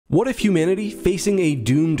What if humanity, facing a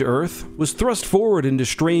doomed Earth, was thrust forward into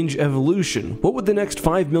strange evolution? What would the next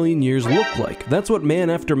 5 million years look like? That's what Man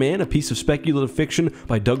After Man, a piece of speculative fiction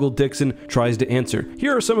by Douglas Dixon, tries to answer.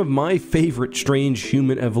 Here are some of my favorite strange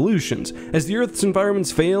human evolutions. As the Earth's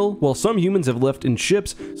environments fail, while some humans have left in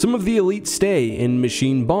ships, some of the elite stay in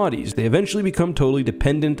machine bodies. They eventually become totally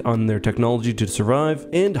dependent on their technology to survive,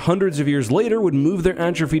 and hundreds of years later would move their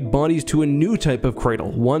atrophied bodies to a new type of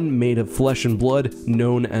cradle, one made of flesh and blood,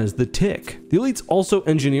 known as the tick. The elites also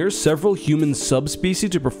engineer several human subspecies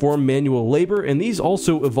to perform manual labor, and these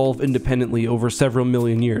also evolve independently over several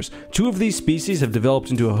million years. Two of these species have developed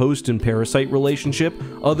into a host and parasite relationship.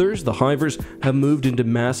 Others, the hivers, have moved into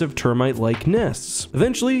massive termite-like nests.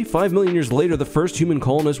 Eventually, 5 million years later, the first human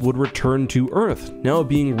colonists would return to Earth, now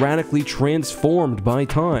being radically transformed by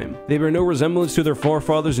time. They bear no resemblance to their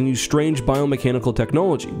forefathers and use strange biomechanical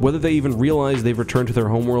technology. Whether they even realize they've returned to their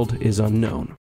homeworld is unknown.